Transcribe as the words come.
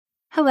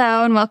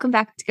Hello, and welcome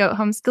back to Goat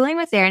Homeschooling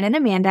with Erin and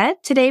Amanda.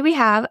 Today we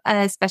have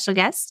a special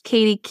guest,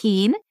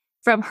 Keene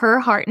from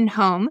Her Heart and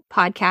Home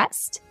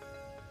podcast.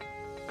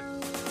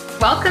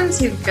 Welcome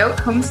to Goat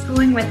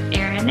Homeschooling with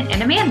Erin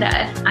and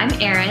Amanda. I'm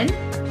Erin.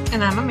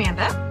 And I'm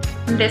Amanda.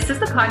 This is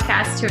the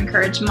podcast to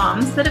encourage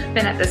moms that have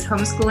been at this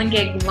homeschooling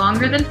gig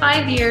longer than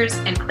 5 years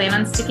and plan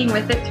on sticking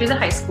with it through the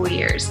high school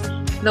years.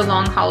 The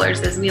long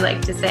haulers, as we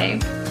like to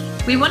say.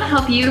 We want to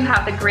help you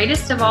have the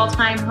greatest of all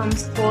time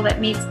homeschool that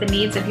meets the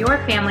needs of your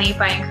family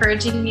by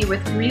encouraging you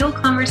with real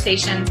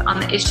conversations on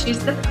the issues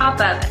that pop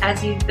up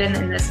as you've been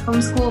in this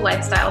homeschool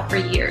lifestyle for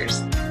years.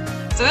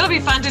 So it'll be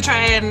fun to try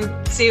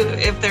and see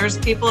if there's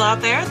people out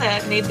there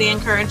that need the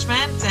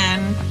encouragement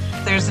and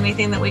if there's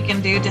anything that we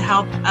can do to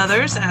help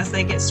others as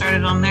they get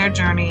started on their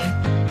journey.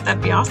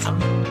 That'd be awesome.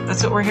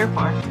 That's what we're here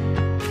for.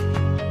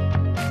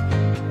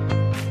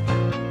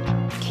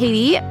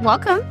 Katie,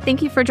 welcome.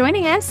 Thank you for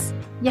joining us.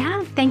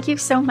 Yeah, thank you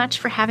so much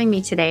for having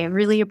me today. I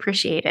really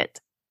appreciate it.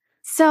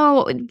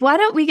 So why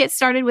don't we get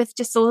started with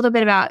just a little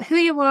bit about who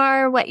you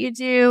are, what you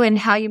do, and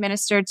how you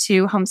minister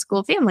to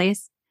homeschool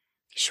families?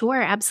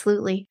 Sure,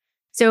 absolutely.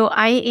 So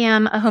I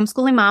am a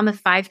homeschooling mom of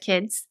 5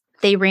 kids.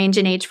 They range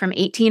in age from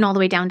 18 all the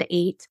way down to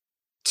 8.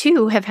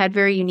 2 have had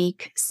very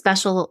unique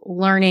special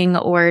learning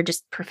or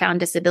just profound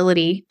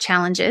disability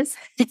challenges.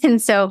 And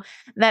so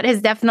that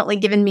has definitely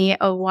given me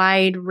a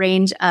wide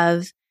range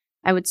of,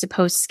 I would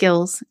suppose,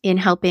 skills in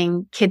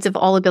helping kids of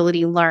all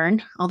ability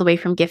learn, all the way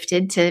from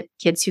gifted to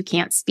kids who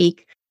can't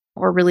speak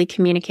or really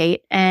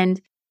communicate.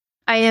 And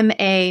I am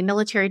a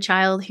military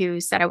child who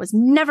said I was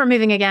never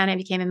moving again. I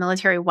became a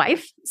military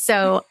wife.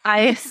 So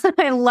I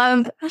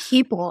love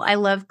people. I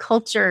love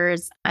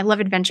cultures. I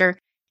love adventure.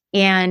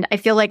 And I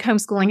feel like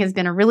homeschooling has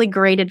been a really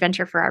great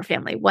adventure for our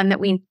family, one that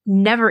we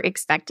never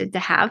expected to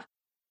have,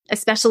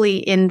 especially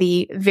in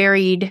the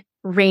varied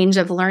range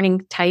of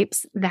learning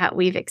types that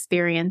we've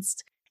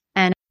experienced.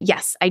 And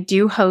yes, I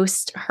do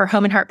host Her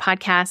Home and Heart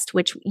podcast,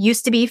 which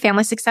used to be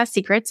Family Success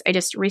Secrets. I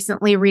just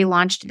recently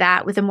relaunched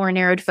that with a more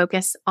narrowed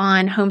focus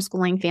on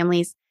homeschooling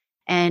families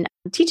and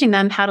teaching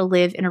them how to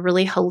live in a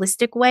really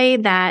holistic way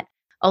that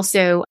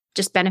also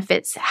just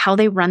benefits how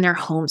they run their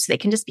homes. So they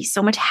can just be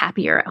so much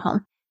happier at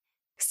home.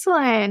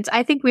 Excellent.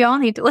 I think we all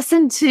need to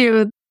listen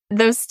to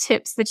those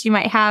tips that you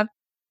might have.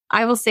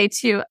 I will say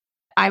too,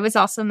 I was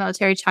also a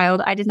military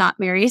child. I did not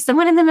marry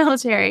someone in the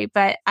military,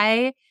 but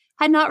I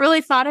had not really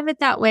thought of it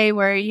that way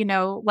where,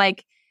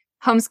 like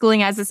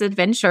homeschooling as this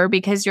adventure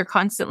because you're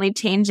constantly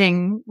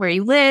changing where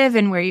you live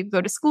and where you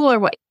go to school or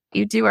what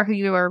you do or who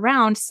you are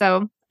around.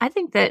 So I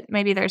think that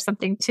maybe there's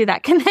something to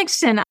that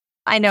connection.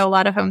 I know a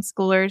lot of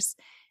homeschoolers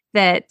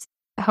that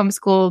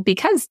homeschool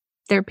because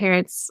their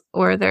parents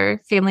or their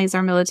families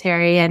are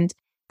military. And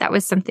that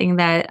was something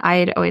that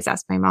I'd always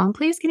ask my mom,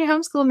 please, can you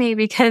homeschool me?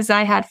 Because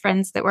I had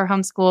friends that were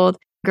homeschooled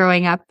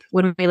growing up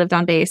when we lived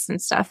on base and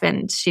stuff,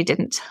 and she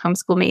didn't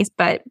homeschool me,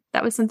 but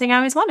that was something I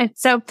always wanted.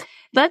 So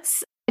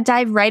let's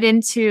dive right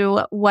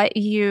into what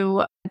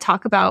you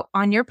talk about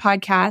on your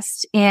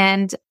podcast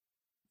and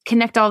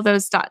connect all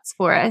those dots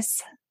for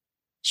us.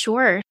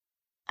 Sure.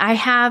 I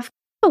have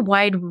a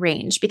wide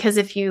range because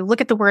if you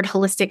look at the word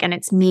holistic and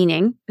its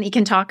meaning, you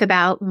can talk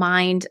about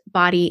mind,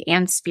 body,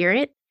 and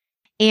spirit.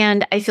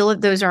 And I feel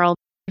that those are all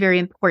very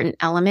important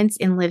elements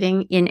in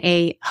living in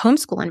a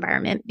homeschool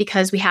environment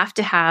because we have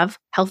to have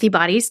healthy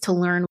bodies to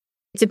learn.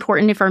 It's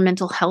important if our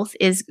mental health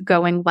is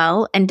going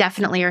well, and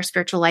definitely our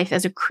spiritual life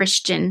as a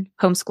Christian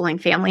homeschooling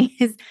family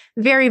is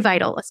very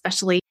vital,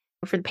 especially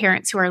for the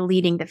parents who are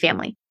leading the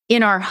family.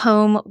 In our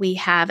home, we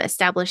have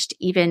established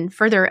even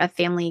further a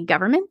family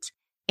government.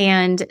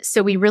 And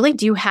so we really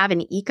do have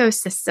an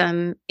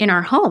ecosystem in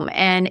our home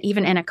and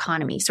even an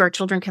economy. So our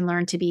children can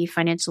learn to be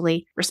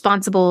financially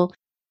responsible.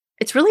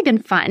 It's really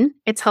been fun.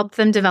 It's helped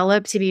them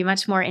develop to be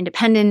much more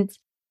independent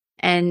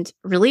and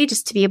really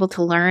just to be able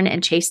to learn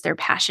and chase their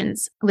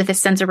passions with a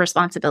sense of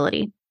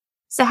responsibility.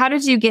 So how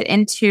did you get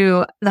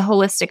into the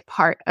holistic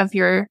part of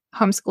your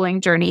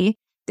homeschooling journey?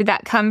 Did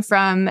that come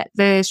from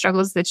the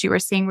struggles that you were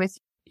seeing with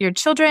your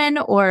children,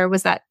 or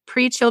was that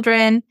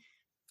pre-children?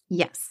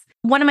 Yes.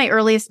 One of my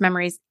earliest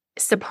memories,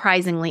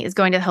 surprisingly, is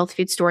going to the health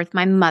food store with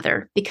my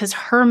mother because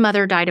her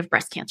mother died of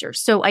breast cancer.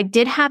 So I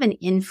did have an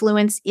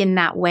influence in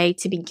that way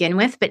to begin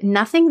with, but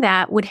nothing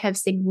that would have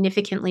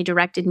significantly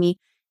directed me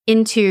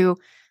into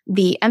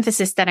the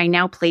emphasis that I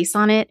now place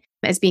on it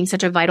as being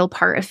such a vital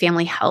part of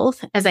family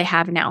health as I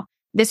have now.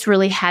 This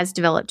really has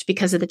developed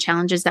because of the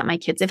challenges that my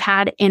kids have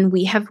had, and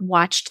we have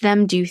watched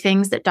them do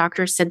things that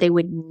doctors said they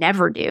would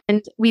never do.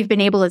 And we've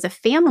been able as a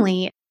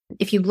family,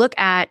 if you look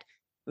at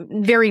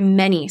very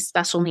many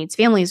special needs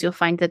families, you'll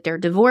find that they're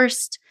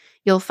divorced.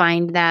 You'll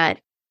find that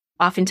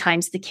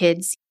oftentimes the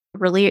kids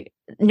really,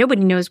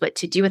 nobody knows what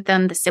to do with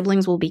them. The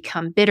siblings will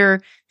become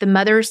bitter. The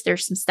mothers,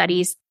 there's some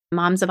studies,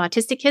 moms of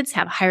autistic kids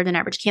have a higher than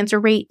average cancer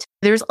rate.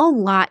 There's a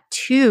lot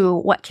to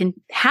what can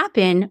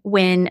happen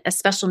when a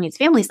special needs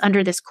family is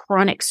under this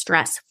chronic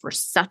stress for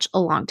such a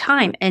long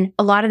time. And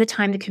a lot of the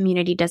time, the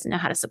community doesn't know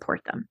how to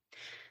support them.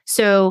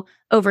 So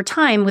over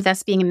time, with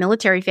us being a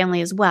military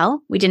family as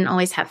well, we didn't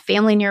always have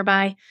family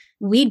nearby.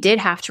 We did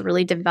have to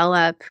really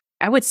develop,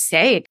 I would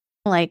say,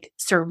 like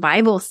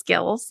survival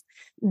skills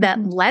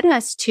that led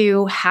us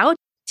to how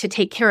to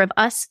take care of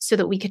us so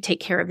that we could take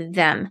care of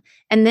them.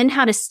 And then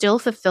how to still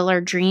fulfill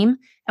our dream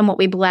and what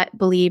we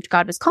believed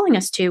God was calling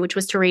us to, which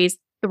was to raise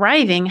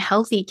thriving,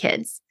 healthy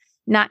kids,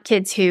 not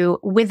kids who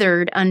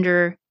withered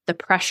under the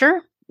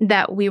pressure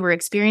that we were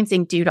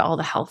experiencing due to all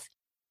the health.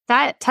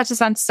 That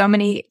touches on so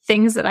many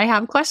things that I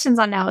have questions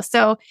on now.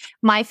 So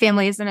my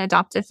family is an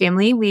adoptive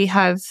family. We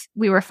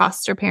were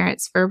foster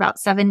parents for about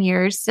 7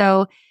 years.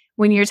 So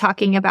when you're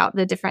talking about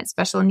the different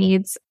special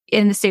needs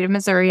in the state of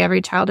Missouri,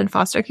 every child in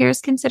foster care is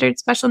considered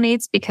special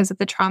needs because of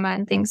the trauma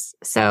and things.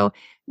 So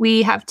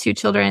we have 2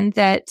 children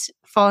that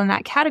fall in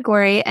that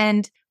category.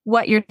 And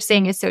what you're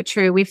saying is so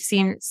true. We've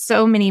seen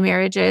so many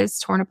marriages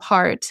torn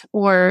apart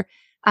or,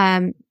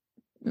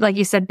 like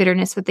you said,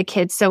 bitterness with the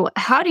kids. So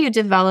how do you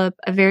develop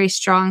a very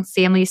strong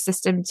family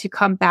system to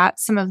combat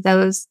some of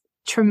those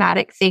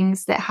traumatic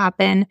things that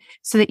happen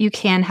so that you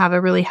can have a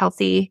really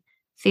healthy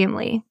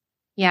family?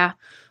 Yeah.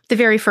 The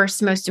very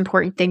first most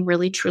important thing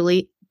really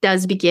truly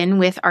does begin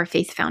with our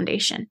faith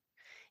foundation.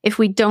 If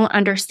we don't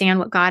understand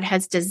what God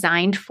has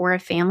designed for a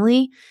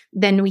family,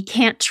 then we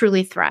can't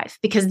truly thrive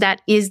because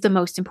that is the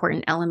most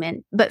important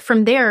element. But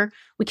from there,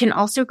 we can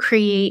also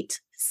create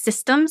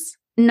systems,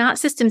 not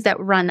systems that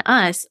run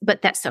us,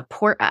 but that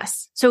support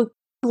us. So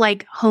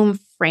like home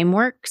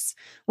frameworks,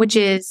 which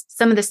is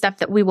some of the stuff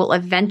that we will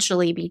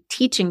eventually be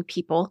teaching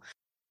people.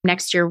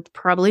 Next year,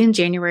 probably in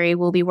January,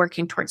 we'll be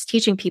working towards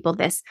teaching people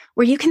this,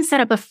 where you can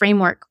set up a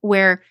framework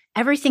where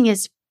everything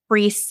is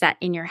preset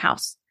in your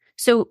house.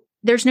 So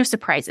there's no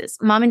surprises.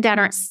 Mom and dad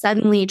aren't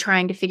suddenly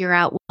trying to figure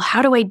out, well,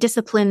 how do I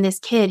discipline this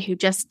kid who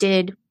just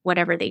did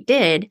whatever they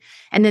did?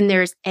 And then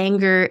there's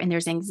anger and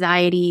there's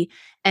anxiety.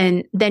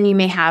 And then you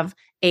may have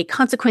a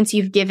consequence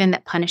you've given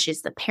that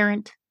punishes the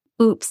parent.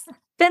 Oops.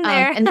 Been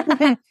there.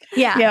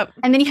 Yeah. Yep.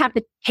 And then you have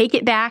to take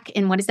it back.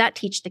 And what does that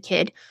teach the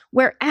kid?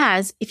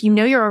 Whereas if you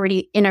know you're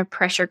already in a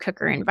pressure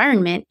cooker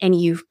environment and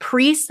you've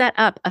pre-set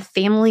up a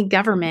family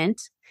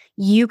government,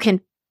 you can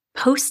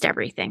post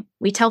everything.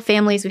 We tell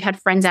families, we've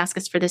had friends ask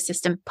us for this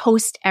system,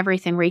 post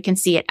everything where you can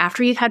see it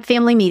after you've had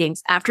family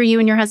meetings, after you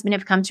and your husband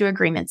have come to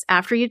agreements,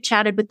 after you've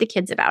chatted with the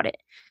kids about it,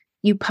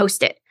 you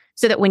post it.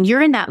 So that when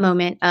you're in that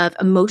moment of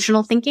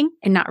emotional thinking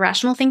and not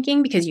rational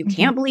thinking, because you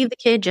can't believe the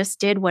kid just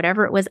did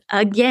whatever it was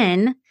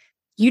again,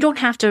 you don't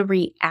have to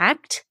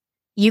react.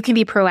 You can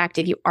be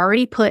proactive. You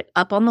already put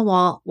up on the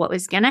wall what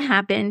was going to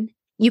happen.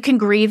 You can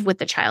grieve with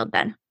the child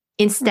then.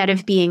 Instead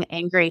of being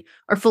angry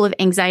or full of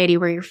anxiety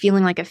where you're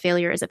feeling like a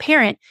failure as a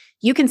parent,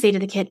 you can say to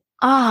the kid,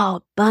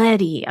 "Oh,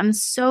 buddy, I'm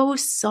so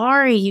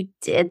sorry you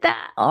did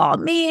that. Oh,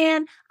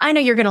 man, I know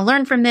you're going to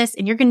learn from this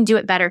and you're going to do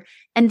it better."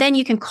 And then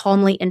you can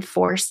calmly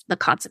enforce the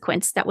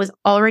consequence that was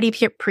already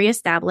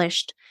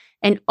pre-established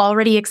and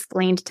already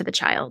explained to the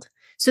child.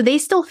 So they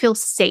still feel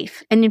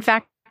safe. And in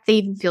fact, they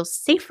even feel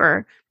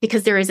safer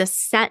because there is a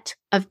set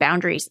of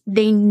boundaries.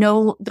 They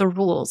know the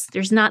rules.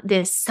 There's not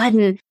this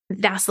sudden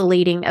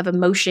vacillating of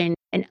emotion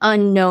and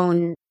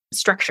unknown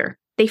structure.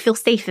 They feel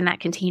safe in that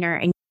container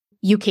and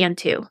you can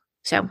too.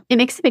 So it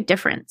makes a big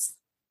difference.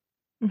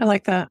 I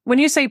like that. When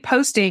you say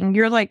posting,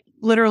 you're like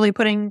literally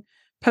putting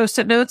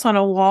Post-it notes on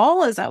a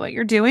wall. Is that what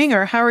you're doing?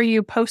 Or how are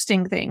you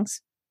posting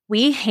things?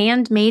 We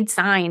handmade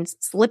signs,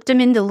 slipped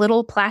them into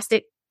little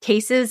plastic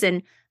cases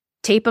and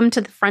tape them to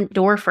the front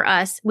door for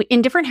us.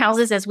 In different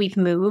houses as we've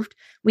moved,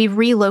 we've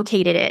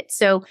relocated it.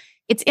 So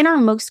it's in our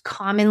most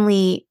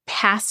commonly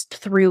passed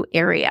through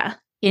area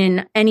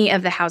in any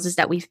of the houses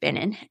that we've been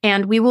in.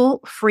 And we will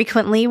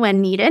frequently, when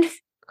needed,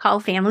 call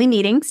family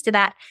meetings to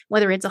that,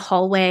 whether it's a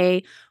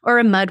hallway or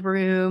a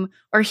mudroom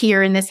or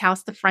here in this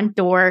house, the front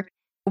door.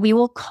 We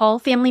will call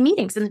family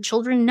meetings and the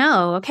children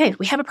know, okay, if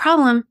we have a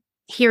problem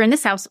here in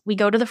this house, we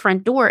go to the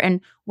front door and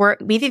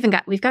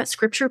we've got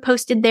scripture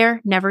posted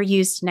there, never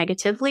used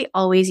negatively,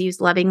 always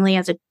used lovingly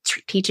as a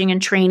teaching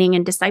and training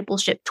and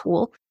discipleship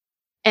tool.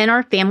 And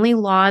our family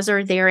laws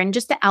are there and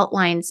just the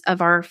outlines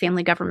of our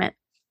family government.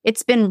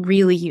 It's been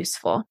really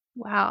useful.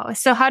 Wow.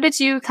 So how did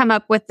you come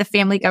up with the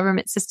family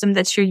government system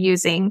that you're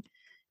using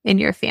in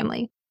your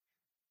family?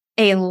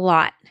 A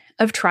lot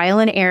of trial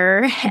and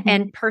error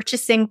and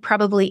purchasing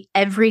probably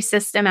every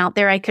system out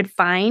there I could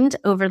find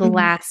over the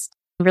last,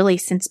 really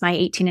since my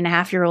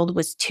 18-and-a-half-year-old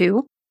was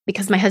 2,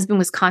 because my husband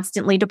was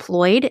constantly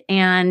deployed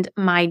and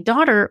my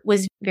daughter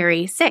was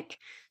very sick.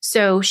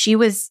 So she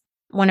was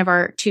one of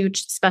our 2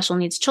 special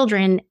needs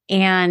children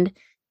and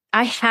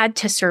I had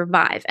to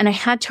survive and I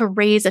had to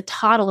raise a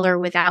toddler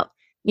without,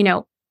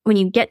 when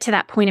you get to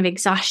that point of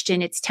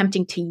exhaustion, it's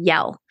tempting to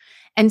yell.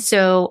 And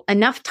so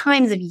enough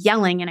times of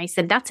yelling, and I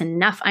said, that's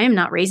enough. I am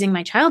not raising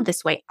my child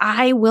this way.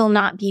 I will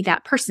not be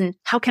that person.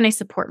 How can I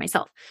support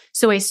myself?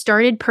 So I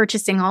started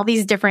purchasing all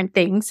these different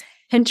things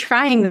and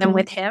trying them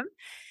with him.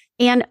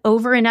 And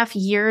over enough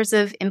years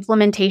of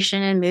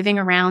implementation and moving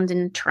around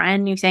and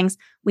trying new things,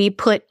 we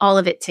put all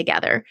of it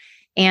together.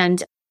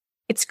 And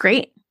it's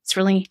great. It's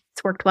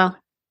worked well.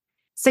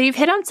 So you've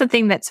hit on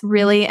something that's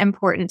really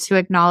important to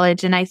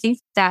acknowledge. And I think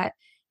that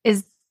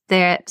is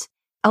that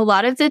a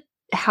lot of the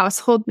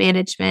household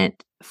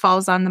management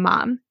falls on the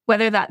mom,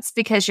 whether that's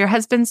because your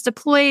husband's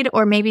deployed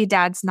or maybe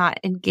dad's not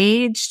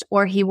engaged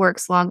or he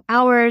works long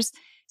hours.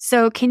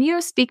 So can you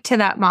speak to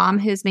that mom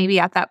who's maybe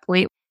at that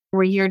point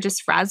where you're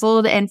just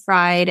frazzled and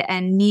fried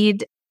and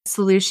need a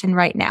solution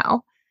right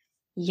now?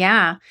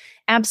 Yeah,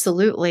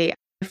 absolutely.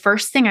 The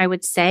first thing I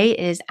would say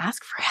is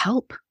ask for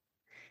help.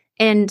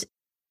 And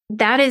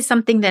that is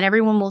something that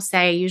everyone will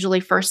say usually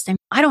first thing,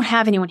 I don't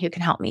have anyone who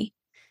can help me.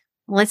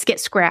 Let's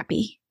get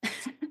scrappy.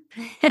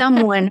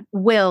 Someone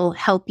will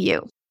help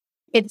you.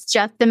 It's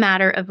just a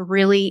matter of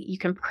really, you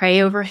can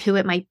pray over who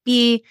it might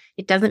be.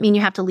 It doesn't mean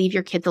you have to leave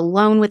your kids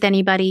alone with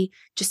anybody.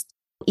 Just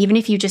even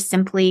if you just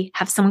simply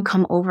have someone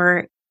come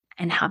over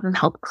and have them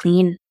help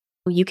clean,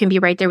 you can be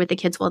right there with the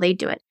kids while they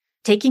do it.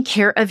 Taking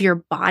care of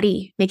your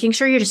body, making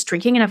sure you're just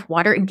drinking enough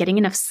water and getting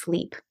enough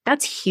sleep.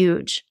 That's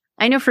huge.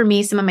 I know for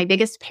me, some of my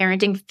biggest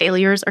parenting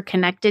failures are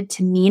connected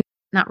to me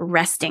not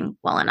resting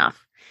well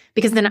enough.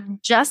 Because then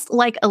just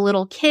like a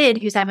little kid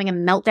who's having a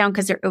meltdown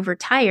because they're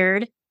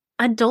overtired,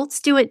 adults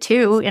do it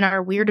too in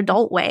our weird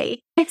adult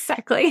way.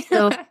 Exactly.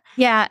 So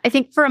yeah, I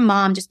think for a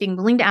mom, just being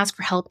willing to ask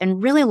for help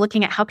and really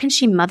looking at how can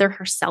she mother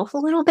herself a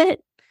little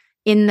bit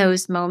in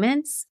those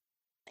moments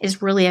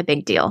is really a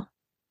big deal.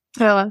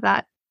 I love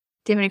that.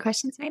 Do you have any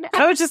questions, Maida?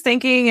 I was just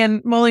thinking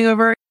and mulling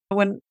over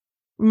when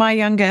my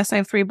youngest, I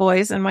have 3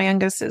 boys and my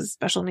youngest is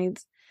special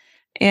needs.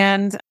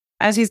 And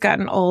as he's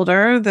gotten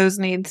older, those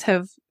needs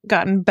have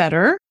gotten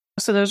better.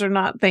 So those are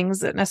not things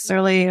that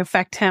necessarily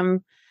affect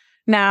him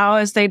now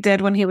as they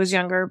did when he was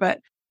younger, but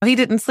he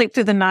didn't sleep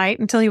through the night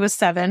until he was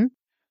 7.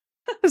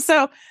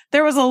 So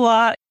there was a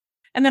lot.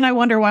 And then I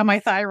wonder why my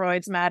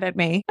thyroid's mad at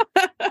me.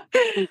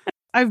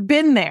 I've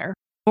been there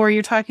where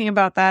you're talking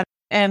about that.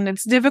 And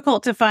it's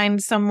difficult to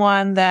find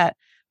someone that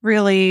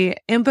really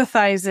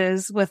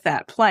empathizes with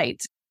that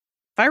plight.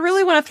 If I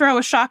really want to throw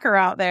a shocker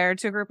out there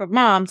to a group of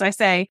moms, I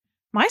say,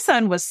 my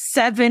son was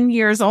 7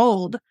 years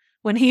old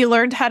when he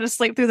learned how to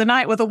sleep through the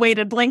night with a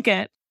weighted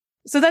blanket.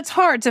 So that's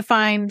hard to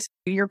find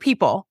your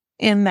people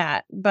in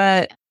that.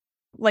 But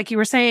like you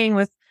were saying,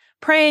 with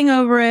praying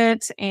over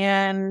it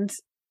and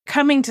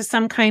coming to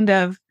some kind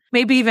of,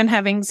 maybe even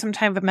having some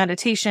type of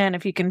meditation,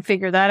 if you can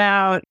figure that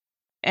out,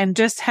 and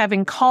just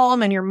having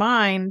calm in your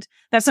mind,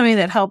 that's something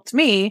that helped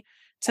me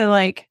to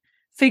like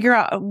figure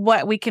out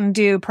what we can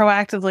do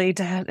proactively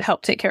to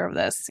help take care of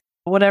this,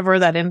 whatever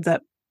that ends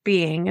up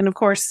being. And of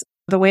course,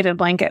 the weighted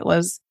blanket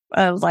was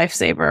a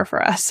lifesaver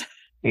for us.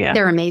 Yeah.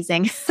 They're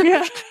amazing.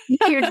 Yeah.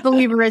 Huge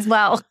believer as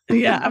well.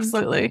 Yeah,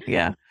 absolutely.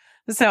 Yeah.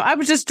 So I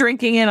was just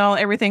drinking in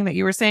everything that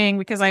you were saying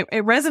because it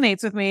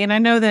resonates with me. And I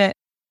know that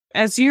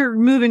as you're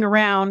moving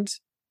around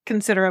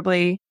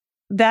considerably,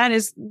 that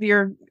is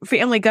your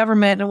family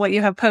government, and what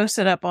you have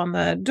posted up on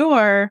the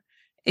door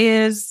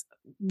is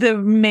the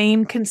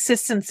main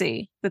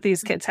consistency that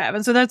these kids have.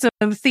 And so that's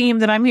a theme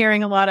that I'm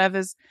hearing a lot of,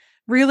 is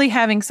really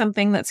having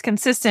something that's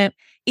consistent,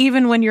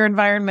 even when your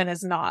environment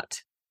is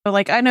not. So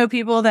like I know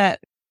people that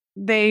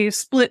they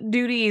split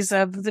duties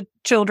of the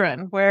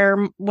children,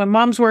 where when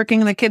mom's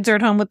working, the kids are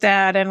at home with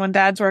dad, and when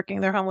dad's working,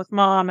 they're home with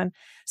mom. And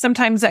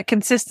sometimes that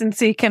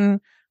consistency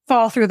can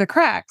fall through the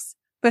cracks.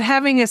 But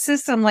having a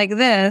system like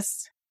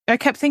this, I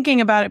kept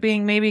thinking about it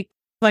being maybe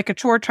like a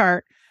chore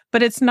chart,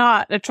 but it's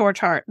not a chore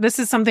chart. This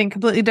is something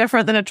completely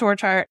different than a chore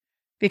chart,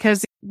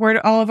 because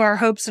where all of our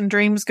hopes and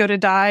dreams go to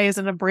die is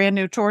in a brand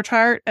new chore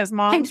chart as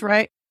moms,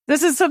 right?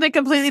 This is something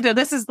completely different.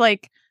 This is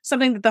like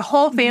something that the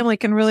whole family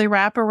can really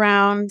wrap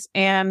around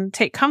and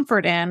take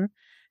comfort in.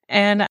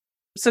 And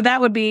so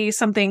that would be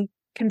something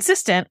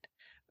consistent,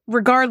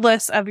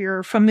 regardless of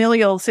your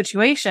familial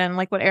situation,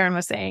 like what Erin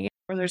was saying,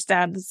 or there's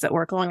dads that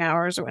work long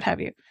hours or what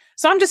have you.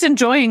 So I'm just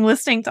enjoying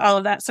listening to all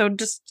of that. So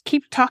just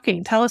keep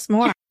talking. Tell us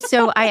more.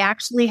 So I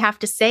actually have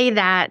to say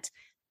that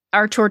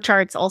our chore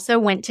charts also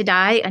went to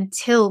die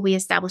until we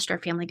established our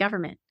family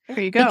government. There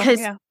you go.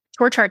 Because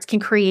chore charts can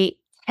create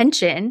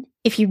tension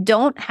if you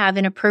don't have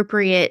an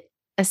appropriate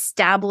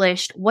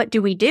established what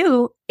do we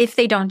do if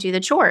they don't do the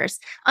chores,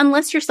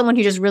 unless you're someone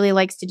who just really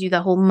likes to do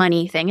the whole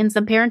money thing. And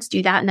some parents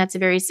do that, and that's a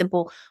very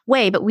simple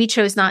way, but we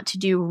chose not to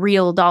do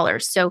real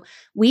dollars. So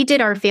we did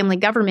our family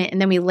government,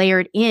 and then we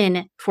layered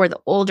in for the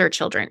older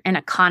children an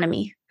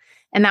economy.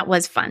 And that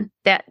was fun.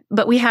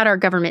 But we had our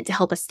government to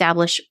help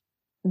establish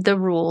the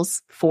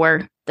rules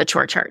for the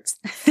chore charts.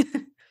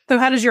 So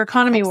how does your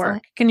economy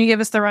work? Can you give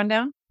us the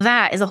rundown?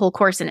 That is a whole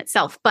course in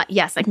itself. But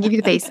yes, I can give you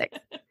the basics.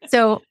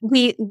 So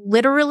we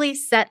literally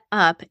set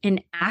up an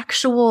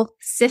actual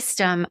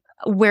system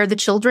where the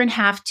children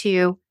have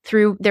to,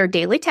 through their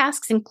daily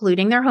tasks,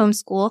 including their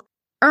homeschool,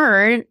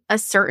 earn a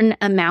certain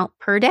amount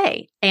per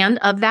day. And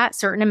of that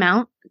certain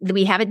amount,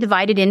 we have it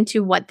divided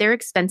into what their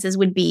expenses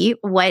would be,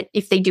 what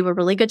if they do a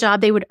really good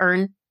job, they would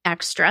earn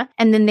extra.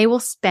 And then they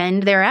will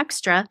spend their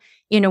extra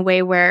in a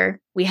way where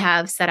we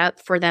have set up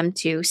for them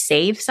to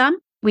save some.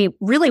 We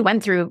really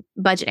went through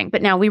budgeting,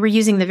 but now we were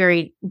using the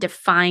very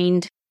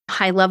defined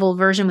high level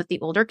version with the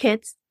older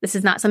kids. This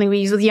is not something we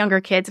use with younger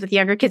kids. With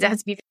younger kids, it has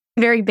to be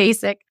very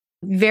basic,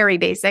 very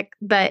basic.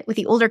 But with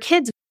the older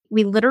kids,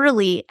 we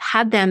literally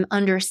had them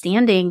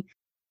understanding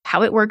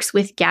how it works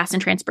with gas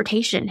and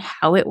transportation,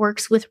 how it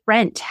works with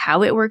rent,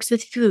 how it works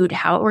with food,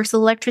 how it works with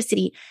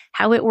electricity,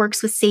 how it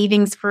works with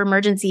savings for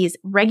emergencies,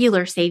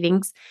 regular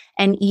savings,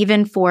 and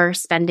even for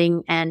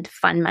spending and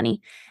fun money.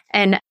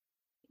 And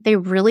they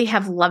really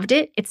have loved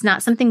it. It's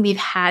not something we've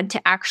had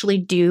to actually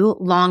do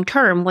long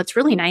term. What's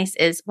really nice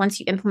is once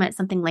you implement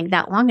something like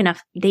that long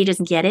enough, they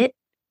just get it.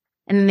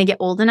 And then they get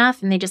old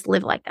enough and they just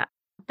live like that.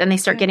 Then they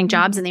start getting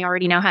jobs and they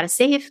already know how to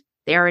save.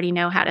 They already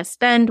know how to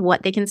spend,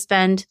 what they can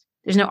spend.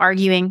 There's no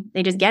arguing.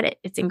 They just get it.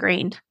 It's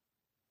ingrained.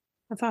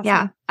 That's awesome.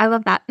 Yeah, I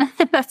love that.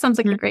 That sounds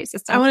like a great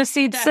system. I want to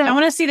see that. I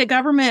want to see the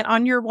government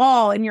on your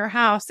wall in your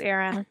house,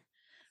 Erin.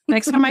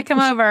 Next time I come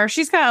over,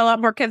 she's got a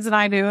lot more kids than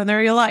I do, and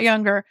they're a lot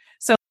younger.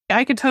 So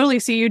I could totally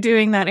see you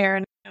doing that,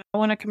 Erin. I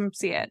want to come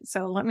see it.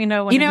 So let me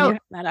know when you have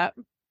that up.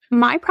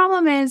 My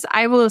problem is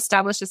I will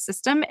establish a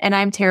system and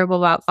I'm terrible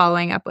about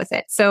following up with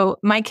it. So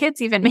my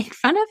kids even make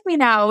fun of me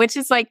now, which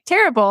is like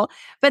terrible,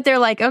 but they're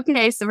like,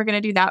 okay, so we're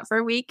going to do that for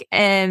a week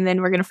and then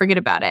we're going to forget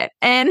about it.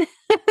 And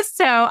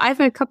so I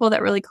have a couple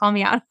that really call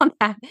me out on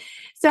that.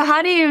 So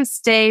how do you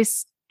stay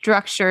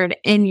structured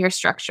in your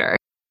structure?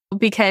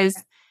 Because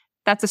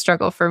that's a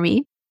struggle for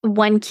me.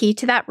 One key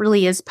to that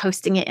really is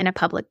posting it in a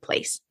public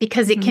place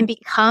because it can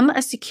become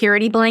a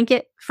security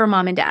blanket for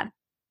mom and dad.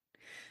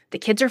 The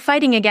kids are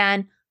fighting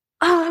again.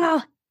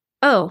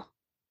 Oh,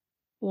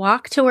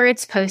 walk to where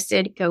it's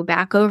posted, go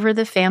back over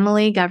the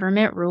family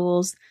government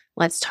rules.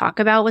 Let's talk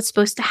about what's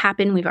supposed to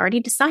happen. We've already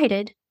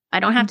decided.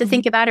 I don't have to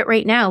think about it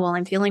right now while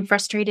I'm feeling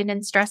frustrated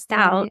and stressed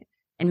out.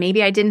 And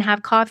maybe I didn't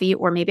have coffee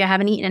or maybe I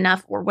haven't eaten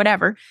enough or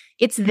whatever.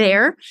 It's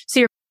there.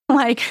 So you're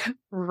like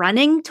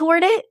running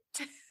toward it.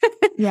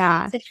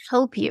 Yeah. To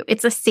help you.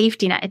 It's a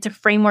safety net. It's a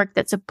framework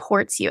that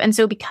supports you. And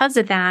so because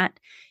of that,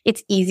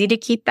 it's easy to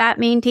keep that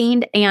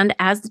maintained. And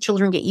as the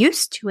children get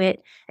used to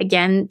it,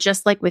 again,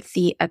 just like with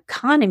the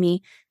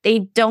economy, they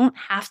don't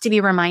have to be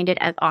reminded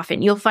as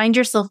often. You'll find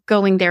yourself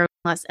going there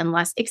less and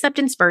less, except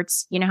in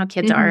spurts. You know how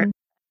kids are, a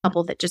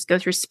couple that just go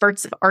through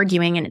spurts of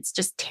arguing and it's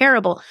just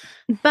terrible.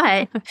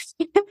 But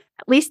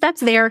at least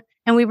that's there.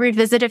 And we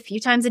revisit a few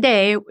times a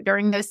day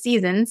during those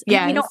seasons.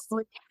 Yeah, we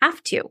don't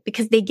have to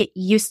because they get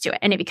used to it.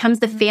 And it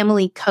becomes the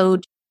family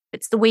code.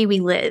 It's the way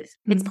we live.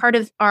 It's part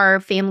of our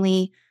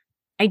family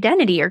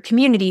identity or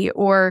community,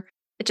 or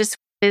it just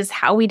is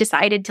how we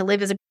decided to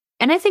live as a.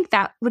 And I think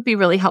that would be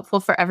really helpful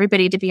for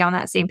everybody to be on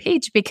that same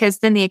page because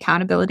then the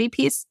accountability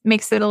piece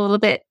makes it a little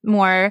bit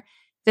more,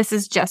 this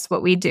is just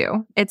what we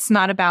do. It's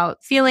not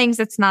about feelings.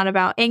 It's not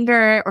about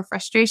anger or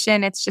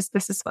frustration. It's just,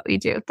 this is what we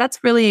do.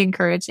 That's really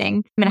encouraging.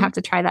 I'm going to have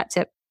to try that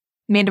tip.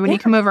 Amanda, when you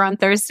come over on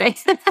Thursday,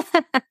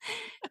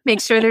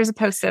 make sure there's a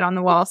Post-it on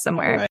the wall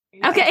somewhere. Right,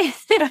 yeah. Okay.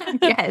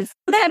 Yes.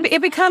 Then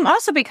it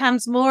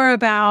becomes more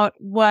about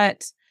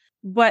what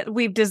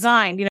we've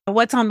designed,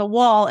 what's on the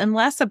wall and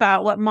less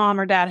about what mom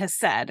or dad has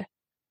said,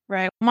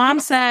 right?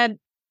 Mom said,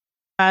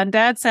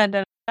 dad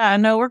said,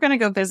 no, we're going to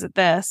go visit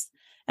this.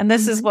 And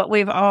this is what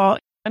we've all,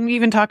 and we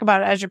even talk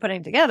about it as you're putting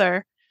it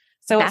together.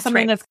 So it's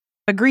something that's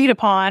agreed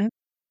upon.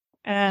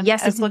 And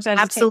yes, it's looked at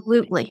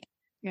absolutely.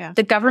 Yeah.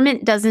 The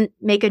government doesn't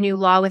make a new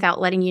law without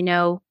letting you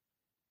know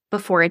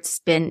before it's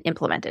been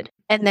implemented.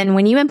 And then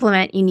when you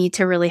implement, you need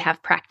to really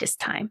have practice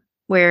time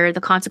where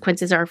the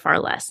consequences are far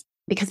less.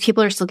 Because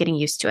people are still getting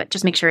used to it.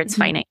 Just make sure it's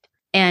finite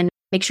and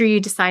make sure you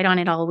decide on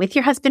it all with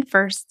your husband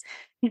first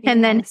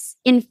and then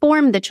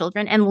inform the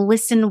children and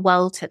listen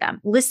well to them.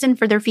 Listen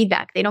for their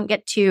feedback. They don't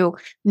get to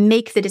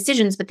make the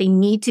decisions, but they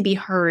need to be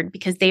heard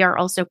because they are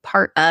also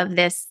part of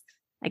this,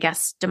 I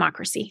guess,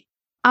 democracy.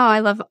 Oh,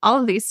 I love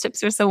all of these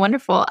tips. Are so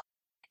wonderful.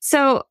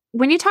 So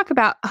when you talk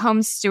about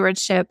home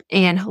stewardship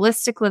and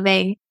holistic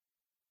living,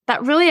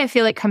 that really, I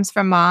feel like comes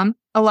from mom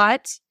a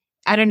lot.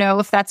 I don't know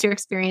if that's your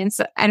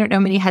experience. I don't know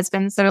many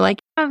husbands that are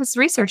like, I was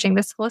researching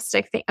this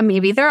holistic thing.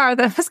 Maybe there are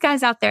those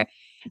guys out there.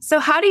 So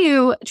how do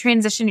you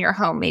transition your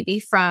home maybe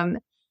from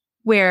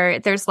where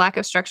there's lack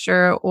of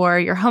structure or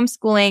you're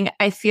homeschooling?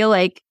 I feel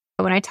like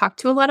when I talk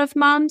to a lot of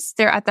moms,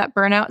 they're at that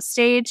burnout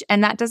stage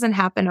and that doesn't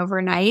happen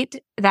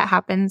overnight. That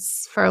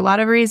happens for a lot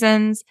of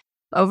reasons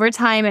over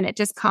time and it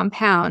just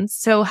compounds.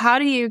 So how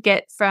do you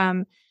get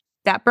from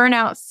that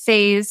burnout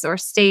phase or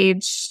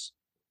stage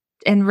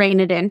and rein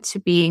it into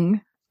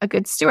being a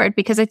good steward?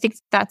 Because I think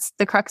that's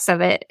the crux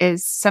of it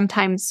is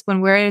sometimes when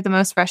we're the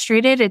most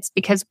frustrated, it's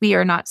because we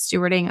are not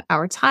stewarding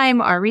our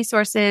time, our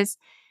resources.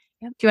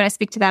 Do you want to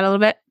speak to that a little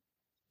bit?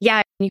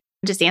 Yeah, you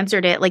just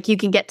answered it. Like you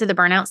can get to the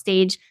burnout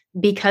stage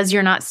because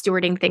you're not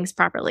stewarding things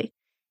properly.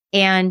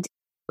 And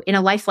in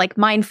a life like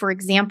mine, for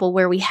example,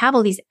 where we have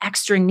all these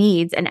extra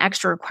needs and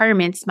extra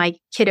requirements, my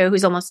kiddo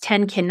who's almost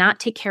 10 cannot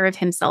take care of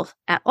himself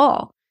at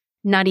all,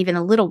 not even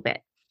a little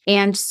bit.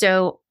 And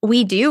so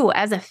we do,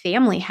 as a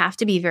family, have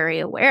to be very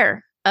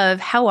aware of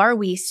how are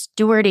we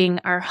stewarding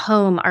our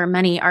home, our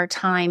money, our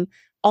time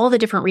all the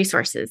different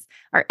resources,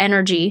 our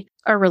energy,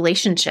 our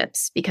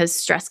relationships, because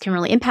stress can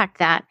really impact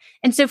that.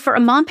 And so for a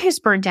mom who's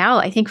burned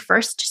out, I think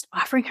first just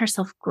offering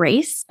herself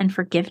grace and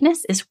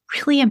forgiveness is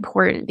really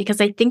important, because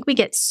I think we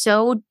get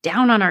so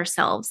down on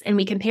ourselves and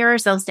we compare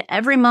ourselves to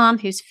every mom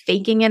who's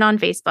faking it on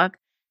Facebook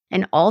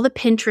and all the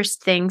Pinterest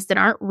things that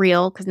aren't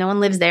real because no one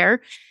lives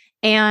there.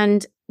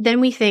 And then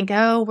we think,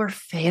 oh, we're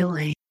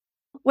failing.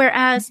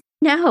 Whereas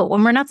no,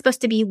 when we're not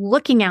supposed to be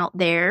looking out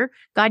there,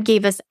 God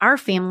gave us our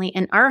family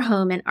and our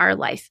home and our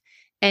life.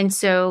 And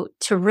so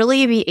to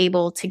really be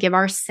able to give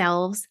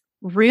ourselves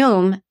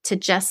room to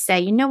just say,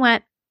 you know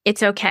what,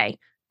 it's okay.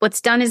 What's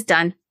done is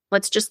done.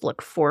 Let's just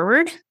look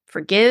forward,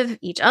 forgive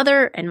each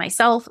other and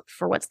myself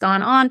for what's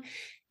gone on,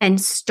 and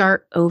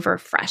start over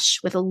fresh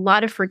with a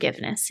lot of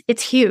forgiveness.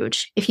 It's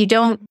huge. If you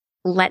don't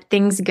let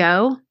things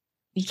go,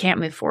 you can't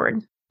move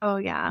forward. Oh,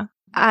 yeah.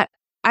 I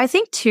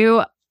think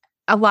too,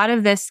 a lot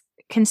of this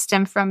can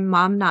stem from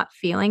mom not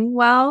feeling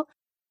well.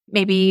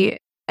 Maybe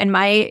in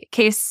my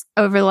case,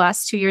 over the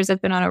last 2 years,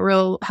 I've been on a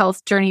real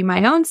health journey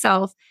my own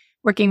self,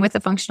 working with a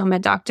functional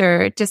med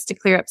doctor just to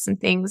clear up some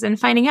things and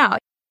finding out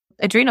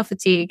adrenal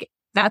fatigue.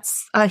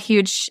 That's a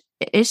huge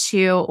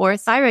issue, or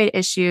thyroid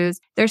issues.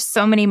 There's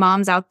so many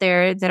moms out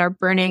there that are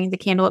burning the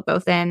candle at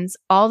both ends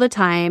all the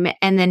time,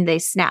 and then they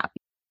snap,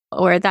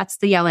 or that's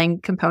the yelling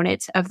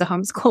component of the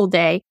homeschool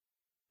day.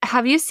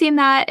 Have you seen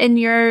that in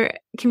your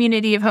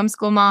community of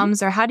homeschool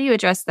moms, or how do you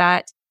address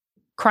that?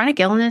 Chronic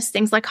illness,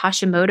 things like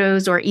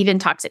Hashimoto's or even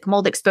toxic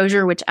mold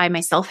exposure, which I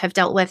myself have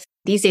dealt with.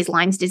 These days,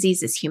 Lyme's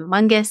disease is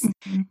humongous.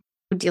 Mm-hmm.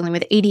 Dealing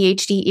with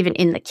ADHD, even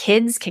in the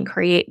kids, can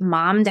create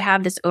mom to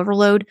have this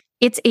overload.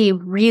 It's a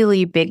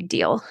really big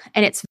deal,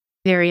 and it's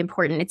very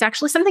important. It's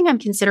actually something I'm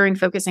considering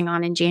focusing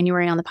on in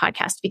January on the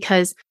podcast,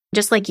 because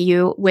just like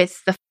you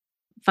with the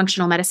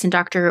functional medicine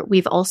doctor,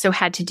 we've also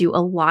had to do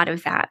a lot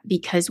of that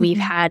because we've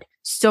had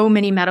so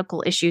many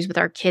medical issues with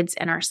our kids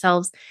and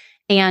ourselves.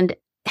 And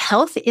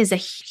health is a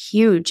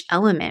huge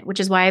element,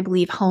 which is why I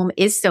believe home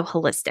is so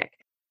holistic.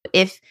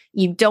 If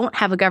you don't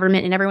have a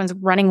government and everyone's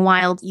running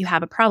wild, you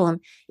have a problem.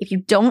 If you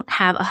don't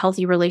have a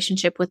healthy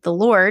relationship with the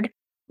Lord,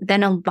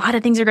 then a lot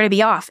of things are going to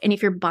be off. And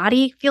if your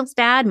body feels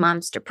bad,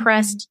 mom's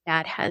depressed,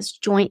 dad has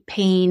joint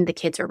pain, the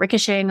kids are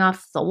ricocheting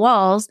off the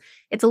walls,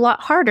 it's a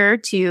lot harder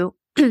to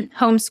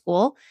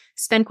homeschool,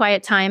 spend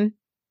quiet time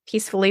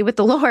peacefully with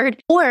the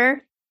Lord,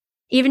 or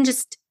even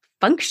just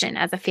function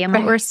as a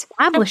family or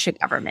establish a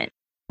government.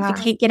 If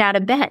you can't get out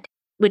of bed,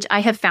 which I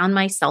have found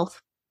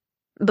myself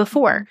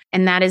before,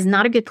 and that is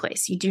not a good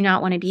place. You do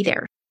not want to be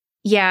there.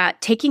 Yeah,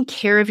 taking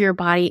care of your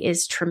body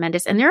is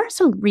tremendous. And there are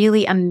some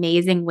really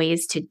amazing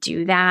ways to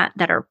do that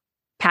that are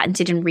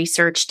patented and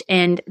researched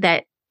and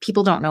that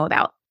people don't know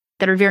about,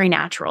 that are very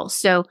natural.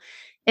 So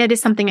it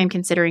is something I'm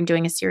considering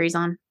doing a series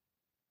on.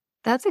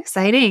 That's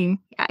exciting.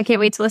 I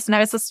can't wait to listen. I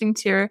was listening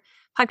to your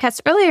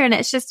podcast earlier, and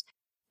it's just,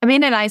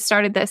 Amanda and I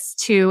started this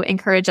to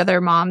encourage other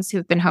moms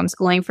who've been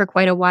homeschooling for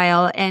quite a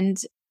while. And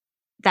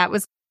that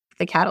was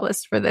the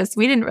catalyst for this.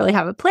 We didn't really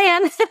have a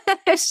plan.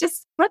 It's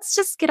just, let's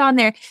just get on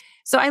there.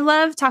 So I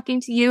love talking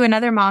to you and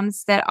other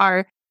moms that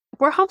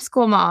we're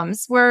homeschool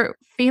moms. We're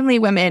family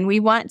women. We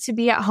want to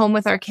be at home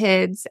with our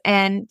kids,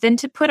 and then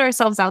to put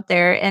ourselves out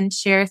there and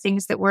share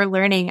things that we're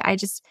learning.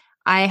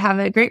 I have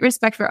a great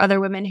respect for other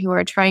women who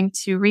are trying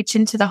to reach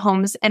into the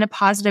homes in a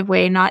positive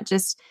way, not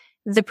just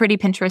the pretty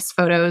Pinterest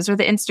photos or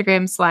the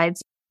Instagram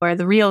slides or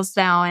the reels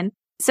now. And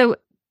so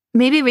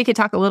maybe we could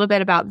talk a little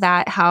bit about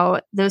that,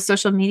 how those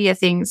social media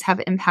things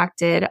have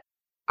impacted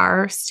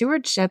our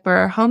stewardship or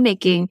our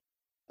homemaking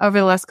over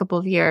the last couple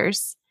of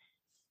years.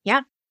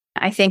 Yeah.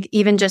 I think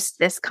even just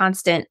this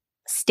constant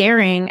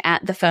staring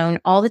at the phone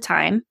all the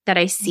time that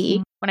I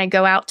see when I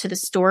go out to the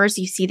stores,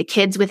 you see the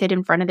kids with it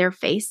in front of their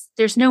face.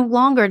 There's no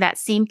longer that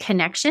same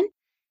connection.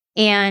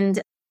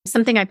 And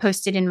something I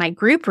posted in my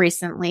group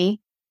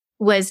recently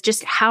was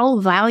just how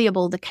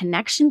valuable the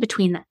connection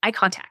between the eye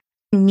contact.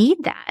 You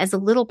need that as a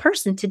little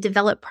person to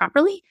develop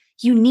properly.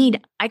 You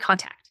need eye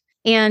contact.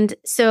 And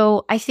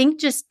so I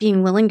think just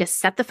being willing to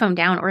set the phone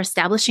down or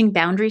establishing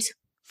boundaries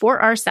for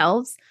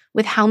ourselves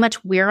with how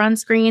much we're on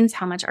screens,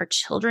 how much our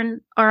children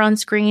are on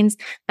screens,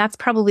 that's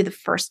probably the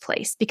first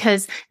place,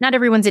 because not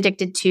everyone's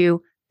addicted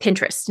to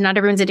Pinterest. Not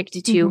everyone's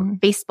addicted to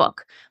Facebook,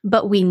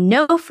 but we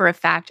know for a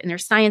fact, and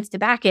there's science to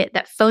back it,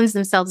 that phones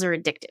themselves are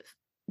addictive.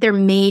 They're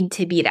made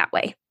to be that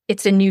way.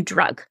 It's a new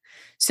drug.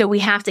 So we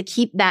have to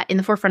keep that in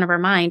the forefront of our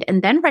mind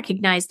and then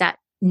recognize that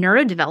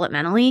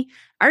neurodevelopmentally,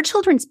 our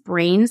children's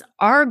brains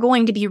are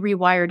going to be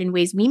rewired in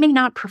ways we may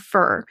not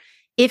prefer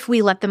if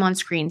we let them on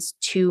screens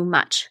too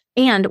much.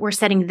 And we're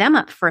setting them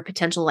up for a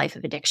potential life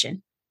of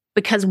addiction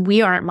because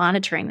we aren't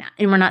monitoring that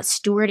and we're not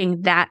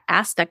stewarding that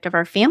aspect of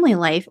our family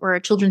life or our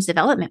children's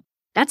development.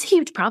 That's a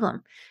huge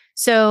problem.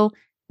 So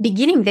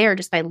beginning there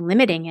just by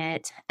limiting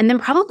it, and then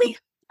probably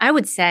I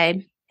would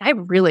say I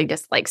really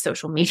dislike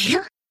social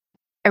media.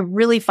 I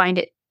really find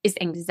it is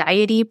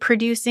anxiety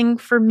producing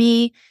for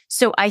me.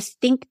 So I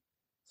think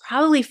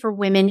probably for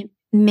women,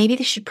 maybe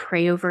they should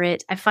pray over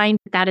it. I find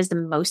that is the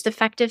most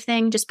effective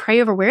thing. Just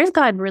pray over, where is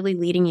God really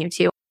leading you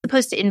to?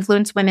 supposed to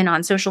influence women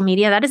on social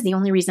media. That is the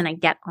only reason I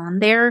get on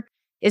there,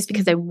 is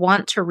because I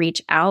want to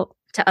reach out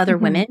to other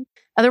women.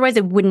 Otherwise,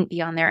 I wouldn't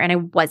be on there. And I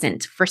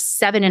wasn't for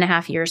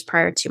 7.5 years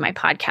prior to my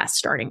podcast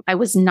starting. I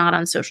was not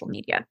on social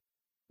media.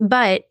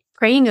 But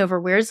praying over,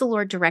 where's the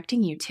Lord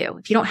directing you to?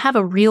 If you don't have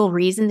a real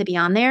reason to be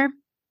on there,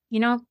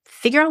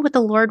 figure out what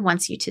the Lord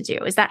wants you to do.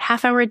 Is that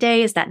half hour a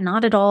day? Is that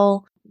not at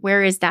all?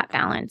 Where is that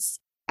balance?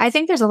 I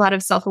think there's a lot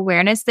of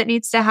self-awareness that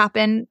needs to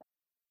happen,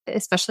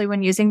 especially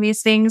when using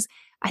these things.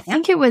 I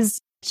think it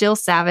was Jill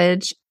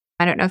Savage.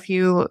 I don't know if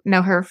you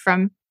know her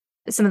from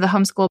some of the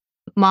homeschool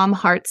mom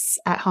hearts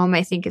at home,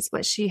 I think is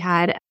what she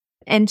had.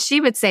 And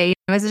she would say,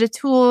 is it a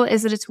tool?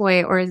 Is it a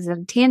toy? Or is it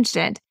a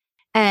tangent?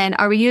 And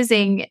are we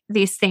using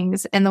these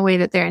things in the way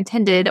that they're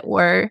intended?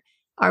 Or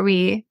are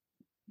we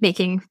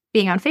being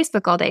on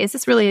Facebook all day? Is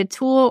this really a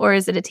tool, or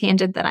is it a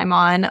tangent that I'm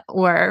on?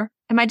 Or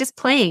am I just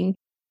playing?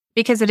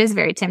 Because it is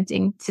very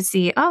tempting to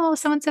see, oh,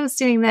 so-and-so is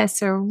doing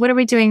this, or what are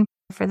we doing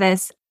for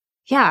this?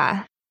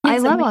 Yeah. I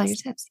love all your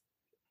tips.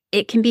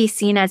 It can be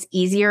seen as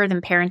easier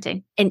than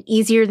parenting and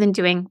easier than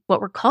doing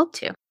what we're called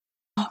to.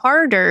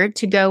 Harder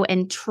to go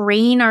and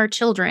train our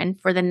children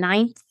for the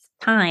 9th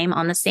time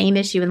on the same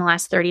issue in the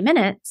last 30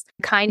 minutes,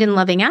 kind and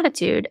loving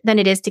attitude, than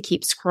it is to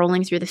keep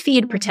scrolling through the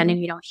feed, pretending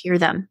we don't hear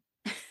them.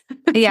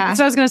 Yeah.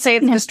 So I was going to say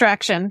it's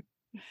distraction.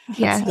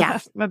 Yeah.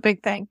 That's a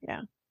big thing.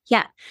 Yeah.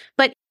 Yeah.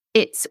 But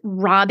it's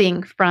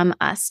robbing from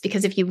us,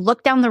 because if you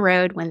look down the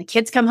road when the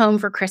kids come home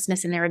for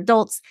Christmas and they're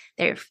adults,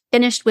 they're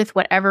finished with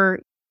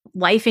whatever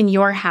life in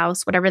your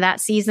house, whatever that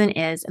season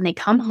is, and they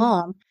come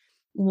home,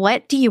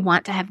 what do you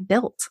want to have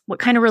built? What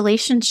kind of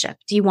relationship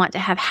do you want to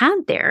have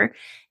had there?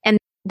 And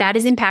that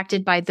is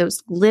impacted by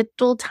those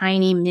little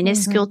tiny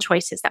minuscule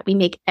choices that we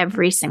make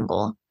every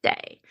single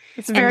day.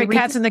 It's very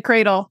cats in the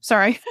cradle.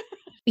 Sorry.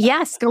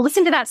 Yes. Go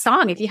listen to that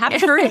song if you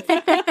haven't heard it.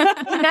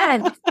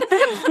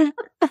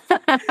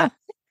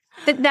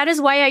 That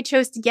is why I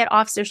chose to get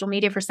off social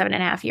media for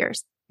 7.5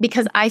 years,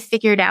 because I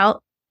figured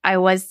out I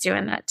was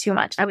doing that too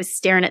much. I was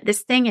staring at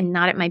this thing and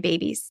not at my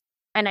babies.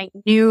 And I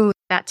knew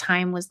that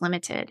time was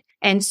limited.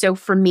 And so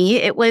for me,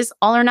 it was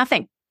all or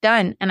nothing,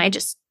 done. And I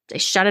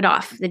shut it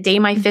off. The day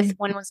my 5th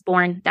one was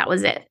born, that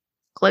was it.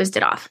 Closed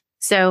it off.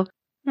 So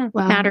it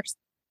matters.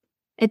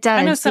 It does.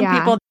 I know some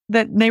people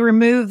that they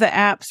remove the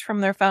apps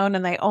from their phone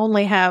and they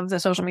only have the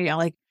social media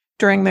like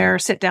during their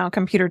sit down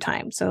computer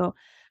time. So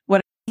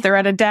if they're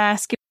at a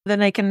desk, then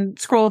they can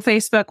scroll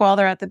Facebook while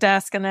they're at the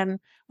desk. And then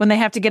when they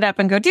have to get up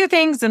and go do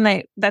things,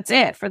 then that's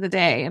it for the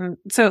day. And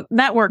so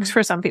that works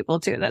for some people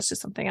too. That's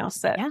just something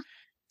else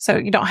so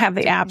you don't have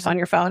the apps on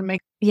your phone.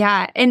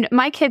 Yeah. And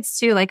my kids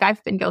too, like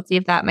I've been guilty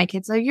of that. My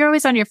kids are like, you're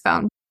always on your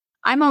phone.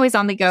 I'm always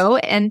on the go.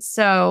 And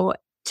so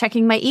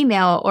checking my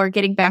email or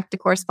getting back to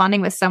corresponding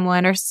with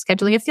someone or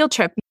scheduling a field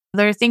trip,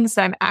 there are things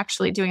that I'm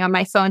actually doing on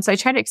my phone. So I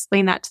try to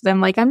explain that to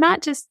them. Like, I'm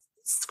not just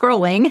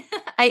scrolling.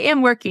 I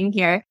am working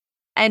here.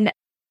 And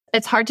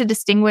it's hard to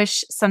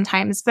distinguish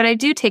sometimes, but I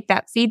do take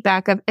that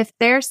feedback of if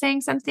they're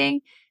saying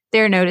something,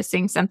 they're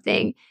noticing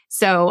something.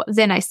 So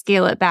then I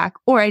scale it back,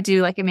 or I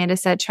do, like Amanda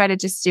said, try to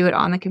just do it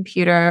on the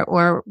computer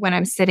or when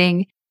I'm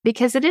sitting,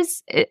 because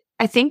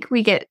I think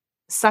we get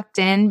sucked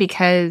in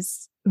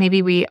because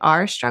maybe we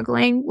are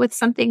struggling with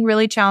something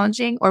really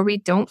challenging, or we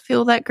don't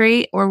feel that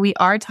great, or we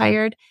are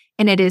tired.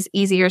 And it is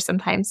easier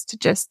sometimes to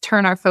just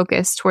turn our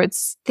focus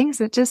towards things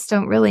that just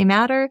don't really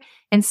matter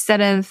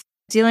instead of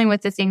dealing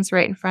with the things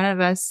right in front of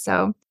us.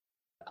 So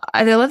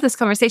I love this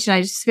conversation.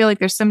 I just feel like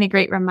there's so many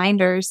great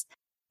reminders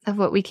of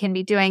what we can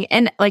be doing.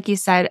 And like you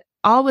said,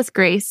 all with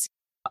grace.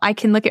 I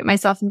can look at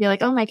myself and be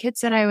like, oh, my kid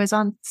said I was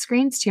on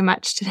screens too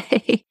much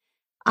today.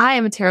 I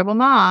am a terrible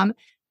mom,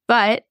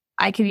 but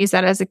I could use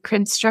that as a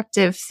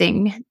constructive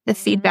thing, the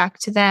feedback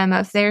to them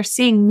of they're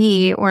seeing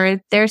me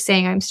or they're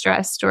saying I'm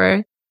stressed, or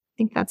I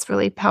think that's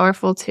really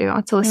powerful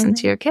to listen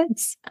to your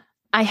kids.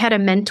 I had a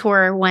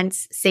mentor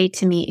once say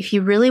to me, if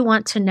you really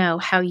want to know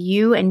how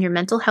you and your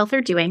mental health are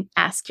doing,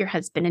 ask your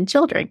husband and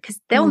children, because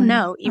they'll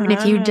know even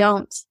if you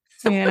don't.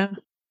 Yeah.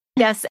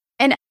 Yes.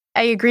 And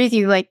I agree with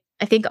you. Like,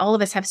 I think all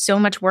of us have so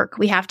much work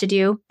we have to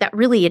do that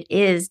really it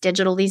is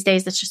digital these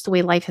days. That's just the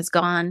way life has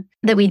gone,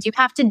 that we do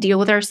have to deal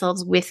with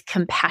ourselves with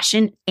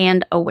compassion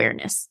and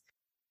awareness.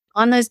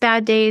 On those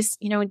bad days,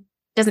 it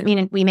doesn't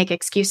mean we make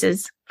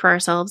excuses for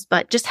ourselves,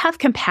 but just have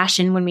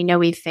compassion when we know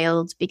we've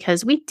failed,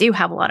 because we do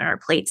have a lot on our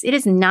plates. It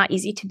is not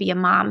easy to be a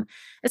mom,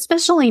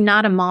 especially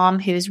not a mom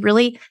who's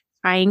really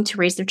trying to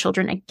raise their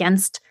children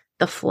against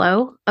the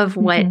flow of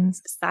what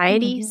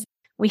society's.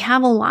 We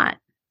have a lot.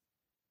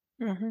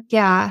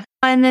 Yeah.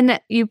 And then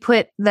you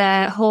put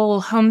the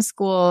whole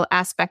homeschool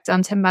aspect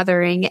onto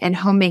mothering and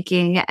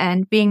homemaking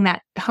and being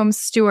that home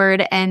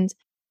steward. And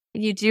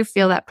you do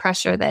feel that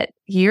pressure that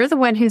you're the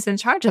one who's in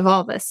charge of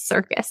all this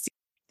circus.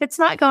 If it's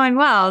not going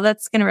well,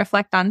 that's going to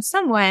reflect on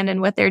someone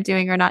and what they're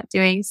doing or not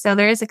doing. So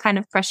there is a kind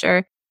of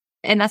pressure.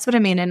 And that's what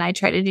Amanda and I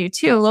try to do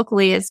too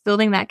locally, is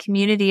building that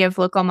community of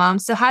local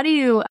moms. So how do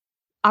you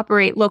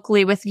operate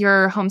locally with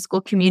your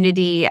homeschool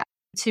community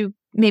to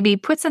maybe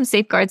put some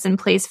safeguards in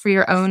place for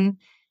your own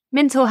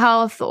mental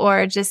health,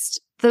 or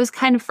just those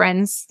kind of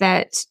friends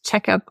that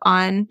check up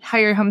on how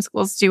your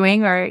homeschool's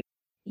doing? Or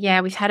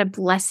Yeah, we've had a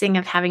blessing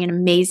of having an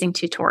amazing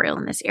tutorial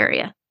in this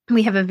area.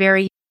 We have a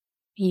very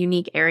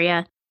unique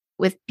area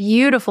with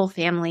beautiful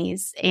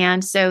families.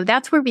 And so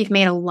that's where we've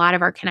made a lot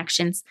of our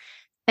connections.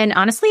 And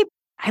honestly,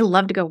 I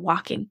love to go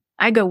walking.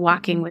 I go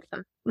walking with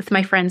them, with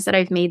my friends that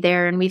I've made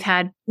there. And we've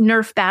had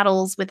Nerf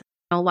battles with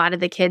a lot of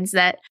the kids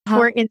that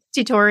were in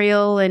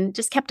tutorial and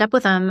just kept up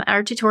with them.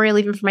 Our tutorial,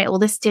 even for my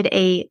oldest, did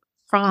a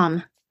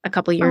prom a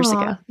couple years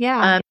ago.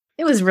 Yeah.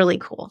 It was really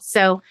cool.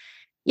 So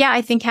yeah,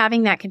 I think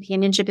having that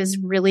companionship is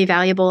really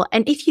valuable.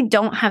 And if you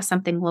don't have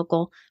something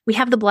local, we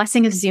have the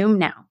blessing of Zoom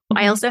now.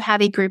 I also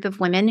have a group of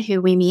women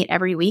who we meet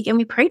every week and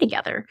we pray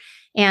together.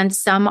 And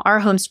some are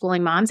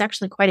homeschooling moms,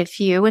 actually quite a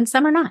few, and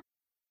some are not.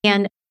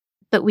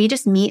 But we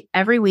just meet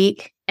every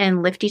week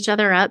and lift each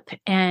other up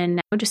and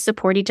just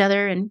support each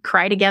other and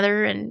cry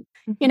together and,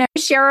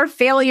 share our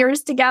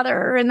failures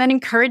together and then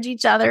encourage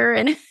each other.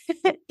 And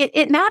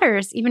it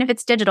matters, even if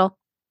it's digital.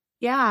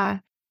 Yeah.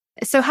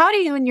 So how do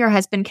you and your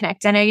husband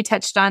connect? I know you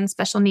touched on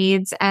special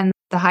needs and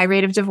the high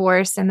rate of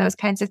divorce and those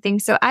kinds of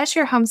things. So as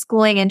you're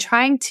homeschooling and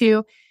trying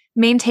to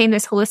maintain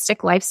this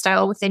holistic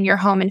lifestyle within your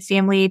home and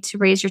family to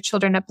raise your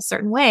children up a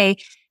certain way,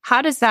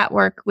 how does that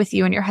work with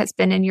you and your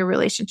husband and your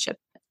relationship?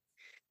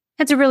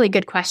 That's a really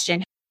good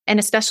question. And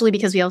especially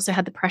because we also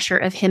had the pressure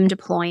of him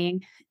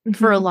deploying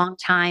for a long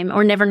time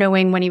or never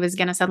knowing when he was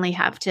going to suddenly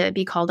have to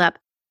be called up.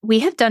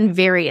 We have done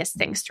various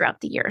things throughout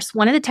the years.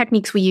 One of the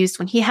techniques we used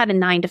when he had a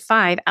 9 to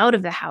 5 out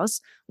of the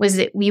house was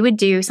that we would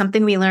do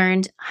something we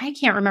learned. I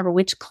can't remember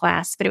which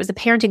class, but it was a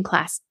parenting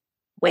class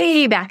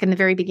way back in the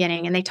very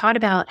beginning. And they taught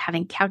about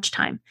having couch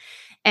time.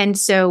 And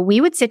so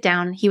we would sit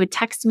down. He would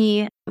text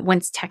me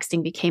once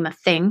texting became a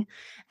thing.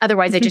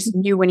 Otherwise, I just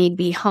knew when he'd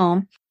be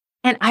home.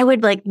 And I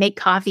would make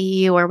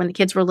coffee, or when the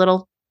kids were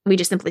little, we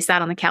just simply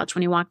sat on the couch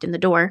when he walked in the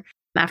door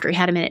after he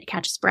had a minute to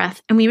catch his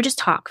breath. And we would just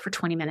talk for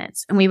 20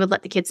 minutes and we would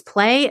let the kids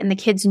play. And the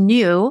kids knew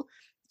you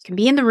can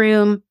be in the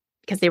room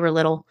because they were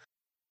little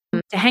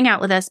to hang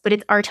out with us, but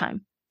it's our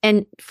time.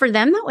 And for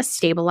them, that was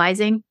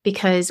stabilizing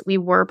because we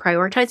were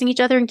prioritizing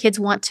each other, and kids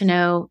want to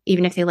know,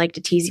 even if they like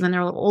to tease you when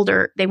they're a little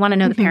older, they want to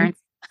know the parents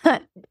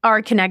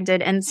are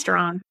connected and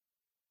strong.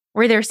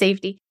 We're their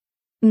safety.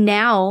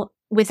 Now,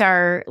 with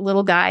our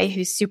little guy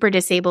who's super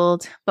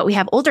disabled, but we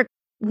have older,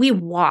 we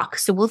walk.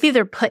 So we'll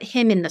either put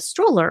him in the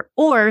stroller,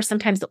 or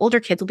sometimes the older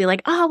kids will be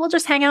like, we'll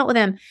just hang out with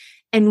him.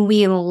 And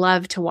we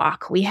love to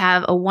walk. We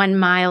have a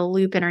 1-mile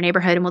loop in our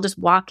neighborhood, and we'll just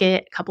walk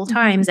it a couple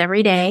times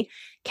every day,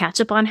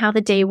 catch up on how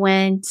the day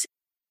went.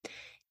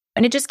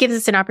 And it just gives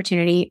us an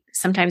opportunity.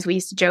 Sometimes we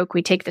used to joke,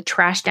 we take the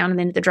trash down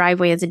and into the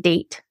driveway as a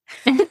date.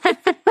 Been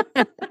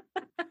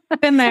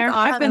there.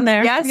 I've been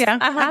there. Yes. Yeah.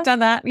 I've done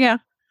that. Yeah.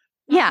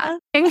 Yeah.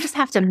 And you just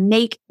have to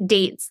make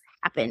dates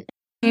happen.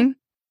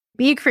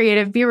 Be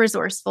creative, be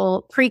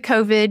resourceful.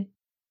 Pre-COVID,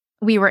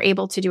 we were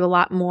able to do a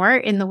lot more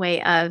in the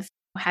way of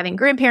having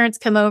grandparents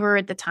come over.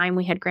 At the time,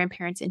 we had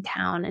grandparents in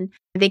town, and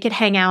they could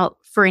hang out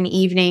for an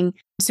evening.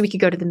 So we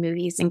could go to the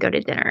movies and go to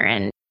dinner.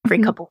 And every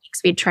couple of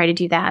weeks, we'd try to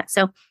do that.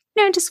 So,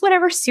 just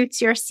whatever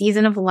suits your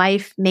season of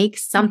life, make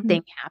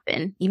something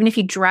happen. Even if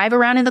you drive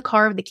around in the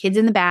car with the kids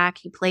in the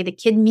back, you play the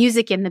kid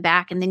music in the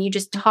back, and then you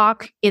just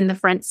talk in the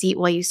front seat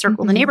while you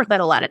circle the neighborhood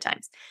a lot of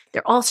times.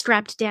 They're all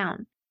strapped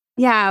down.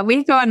 Yeah,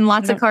 we go on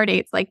lots of car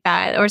dates like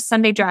that, or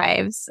Sunday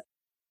drives.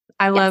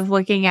 I love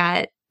looking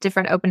at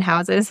different open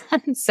houses.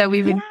 So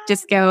we would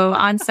just go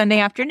on Sunday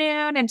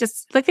afternoon and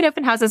just look at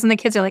open houses, and the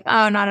kids are like,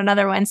 oh, not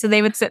another one. So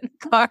they would sit in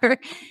the car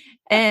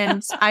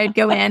and I'd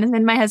go in, and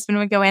then my husband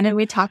would go in, and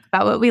we'd talk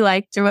about what we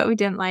liked or what we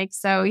didn't like.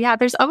 So yeah,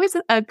 there's always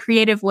a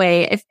creative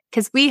way,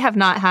 because we have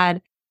not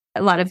had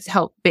a lot of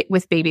help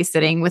with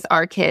babysitting with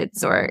our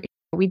kids, or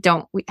we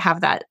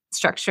have that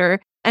structure.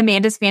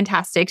 Amanda's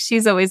fantastic.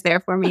 She's always there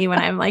for me when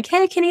I'm like,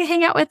 hey, can you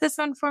hang out with this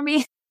one for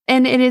me?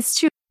 And it is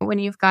true when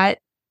you've got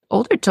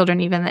older children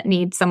even that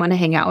need someone to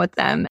hang out with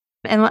them.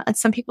 And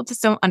some people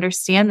just don't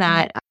understand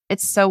that.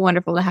 It's so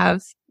wonderful to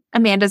have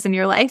Amanda's in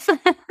your life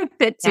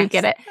that do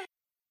get it.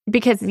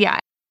 Because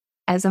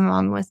as a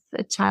mom with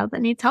a child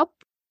that needs help,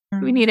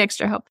 we need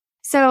extra help.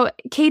 So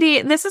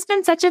Katie, this has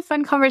been such a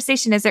fun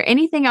conversation. Is there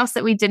anything else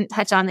that we didn't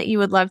touch on that you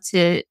would love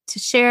to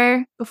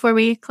share before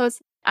we close?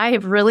 I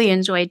have really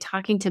enjoyed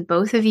talking to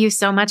both of you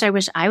so much. I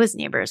wish I was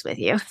neighbors with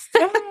you.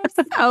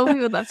 Oh, we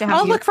would love to have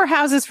I'll you. look for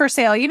houses for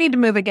sale. You need to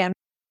move again.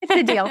 It's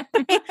a deal.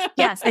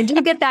 Yes, I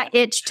do get that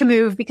itch to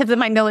move because of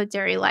my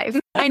military life.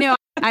 I know.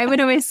 I would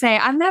always say,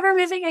 I'm never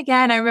moving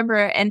again. I remember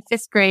in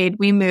 5th grade,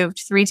 we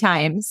moved 3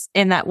 times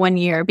in that one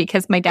year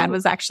because my dad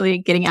was actually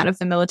getting out of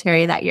the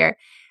military that year.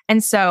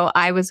 And so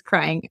I was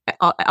crying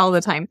all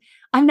the time.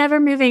 I'm never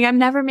moving. I'm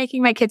never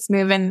making my kids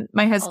move. And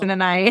my husband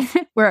and I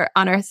were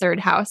on our 3rd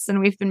house, and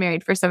we've been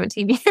married for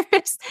 17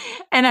 years.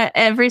 And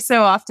every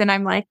so often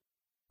I'm like,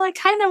 I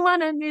kind of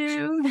want to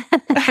move.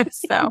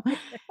 So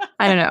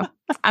I don't know.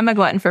 I'm a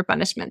glutton for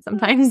punishment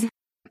sometimes.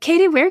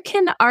 Katie, where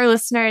can our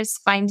listeners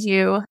find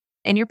you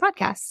in your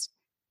podcast?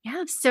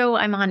 Yeah. So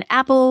I'm on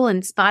Apple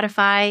and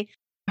Spotify,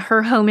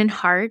 Her Home and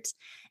Heart.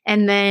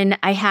 And then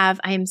I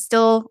am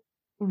still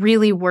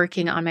really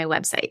working on my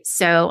website.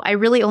 So I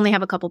really only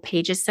have a couple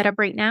pages set up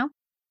right now.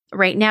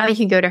 Right now, you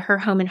can go to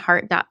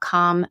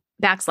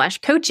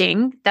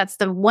herhomeandheart.com/coaching. That's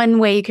the one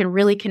way you can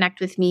really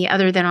connect with me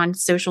other than on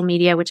social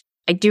media, which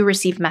I do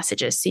receive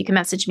messages. So you can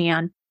message me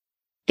on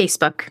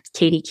Facebook,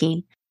 Katie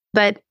Keene.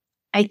 But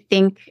I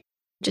think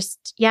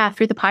just,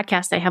 through the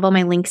podcast, I have all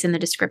my links in the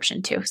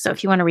description too. So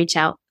if you want to reach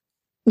out,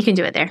 you can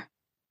do it there.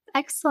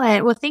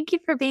 Excellent. Well, thank you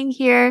for being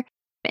here.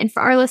 And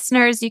for our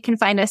listeners, you can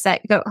find us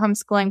at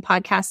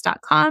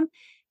goathomeschoolingpodcast.com.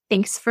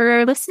 Thanks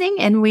for listening,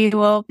 and we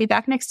will be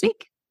back next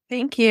week.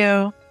 Thank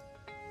you.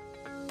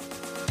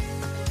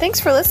 Thanks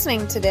for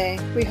listening today.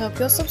 We hope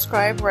you'll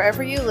subscribe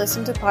wherever you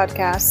listen to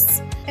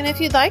podcasts. And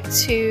if you'd like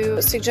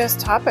to suggest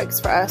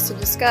topics for us to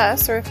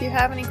discuss, or if you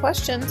have any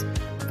questions,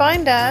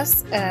 find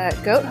us at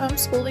Goat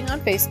Homeschooling on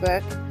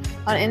Facebook,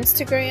 on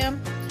Instagram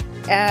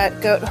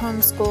at Goat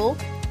Homeschool,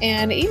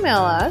 and email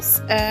us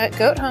at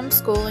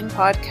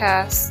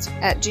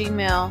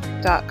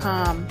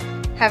goathomeschoolingpodcast@gmail.com.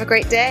 Have a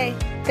great day.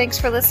 Thanks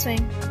for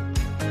listening.